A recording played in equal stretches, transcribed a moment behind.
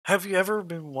Have you ever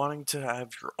been wanting to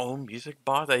have your own music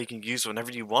bot that you can use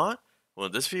whenever you want? Well,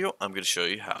 in this video, I'm going to show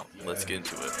you how. Let's get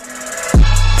into it.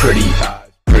 Pretty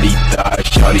thighs,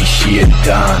 shawty, she a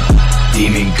dime.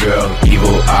 Demon girl,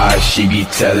 evil eyes, she be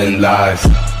telling lies.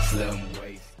 Slim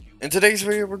waist. In today's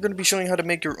video, we're going to be showing you how to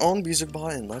make your own music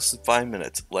bot in less than 5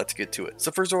 minutes. Let's get to it.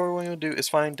 So first, what we're going to do is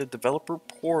find the developer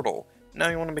portal. Now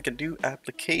you want to make a new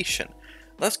application.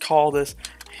 Let's call this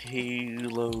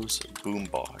Halo's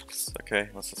Boombox. Okay,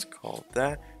 let's call it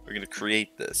that. We're going to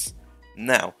create this.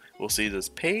 Now, we'll see this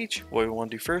page. What we want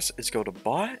to do first is go to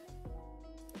bot,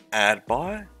 add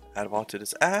bot to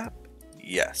this app.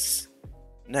 Yes.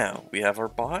 Now, we have our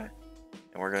bot,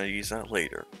 and we're going to use that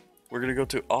later. We're going to go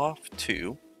to off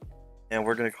to, and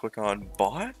we're going to click on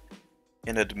bot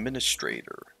and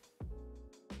administrator.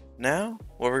 Now,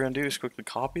 what we're going to do is quickly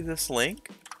copy this link.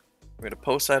 We're going to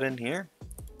post that in here.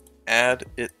 Add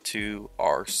it to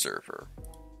our server.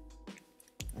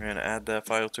 We're going to add that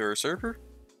file to our server.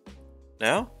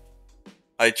 Now,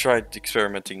 I tried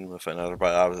experimenting with another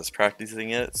bot. I was just practicing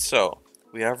it. So,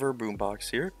 we have our boombox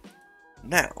here.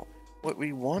 Now, what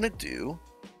we want to do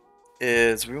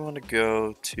is we want to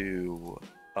go to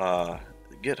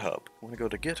GitHub. We want to go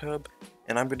to GitHub,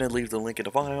 and I'm going to leave the link in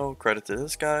the file. Credit to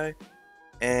this guy.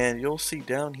 And you'll see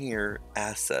down here,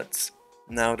 assets.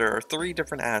 Now, there are 3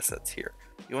 different assets here.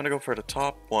 You want to go for the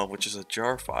top one, which is a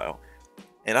jar file.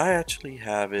 And I actually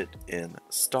have it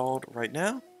installed right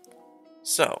now.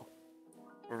 So,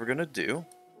 what we're going to do,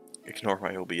 ignore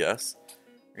my OBS.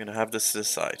 We're going to have this to the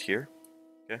side here.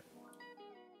 Okay.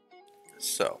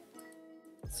 So,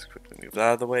 let's quickly move that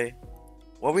out of the way.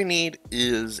 What we need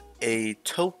is a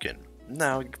token.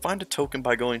 Now, you can find a token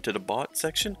by going to the bot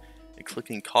section and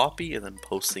clicking copy and then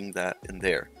posting that in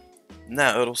there.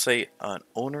 Now, it'll say an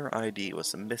owner ID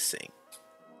was missing.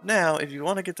 Now, if you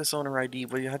want to get this owner ID,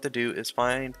 what you have to do is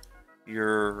find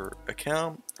your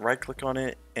account, right click on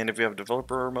it, and if you have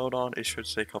developer mode on, it should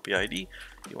say copy ID.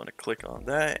 You want to click on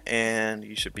that, and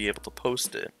you should be able to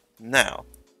post it. Now,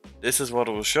 this is what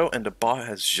it will show, and the bot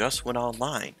has just went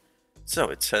online. So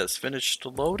it says finished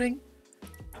loading.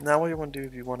 Now, what you want to do,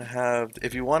 if you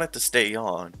want it to stay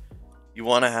on, you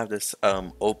want to have this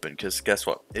open, because guess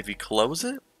what? If you close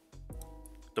it,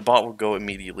 the bot will go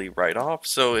immediately right off.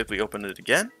 So if we open it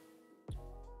again,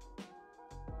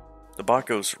 the bot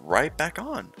goes right back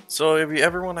on. So if you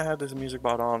ever want to have this music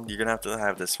bot on, you're gonna have to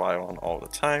have this file on all the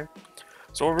time.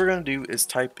 So what we're gonna do is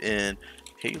type in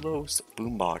Halo's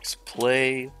Boombox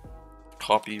play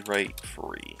copyright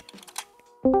free.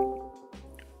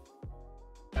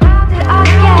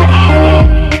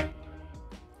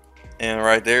 And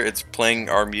right there, it's playing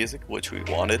our music, which we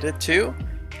wanted it to.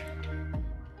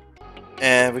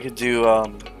 And we could do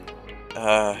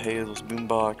Halo's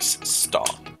Boombox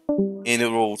stop, and it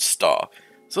will stop.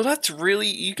 So that's really,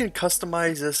 you can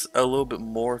customize this a little bit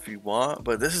more if you want,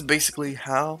 but this is basically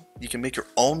how you can make your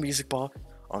own music bot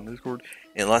on Discord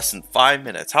in less than 5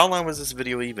 minutes. How long was this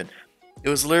video even? It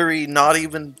was literally not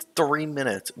even 3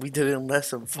 minutes. We did it in less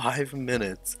than 5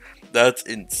 minutes. That's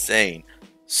insane.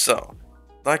 So,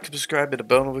 like, subscribe, hit the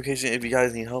bell notification if you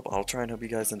guys need help. I'll try and help you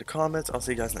guys in the comments. I'll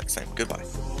see you guys next time. Goodbye.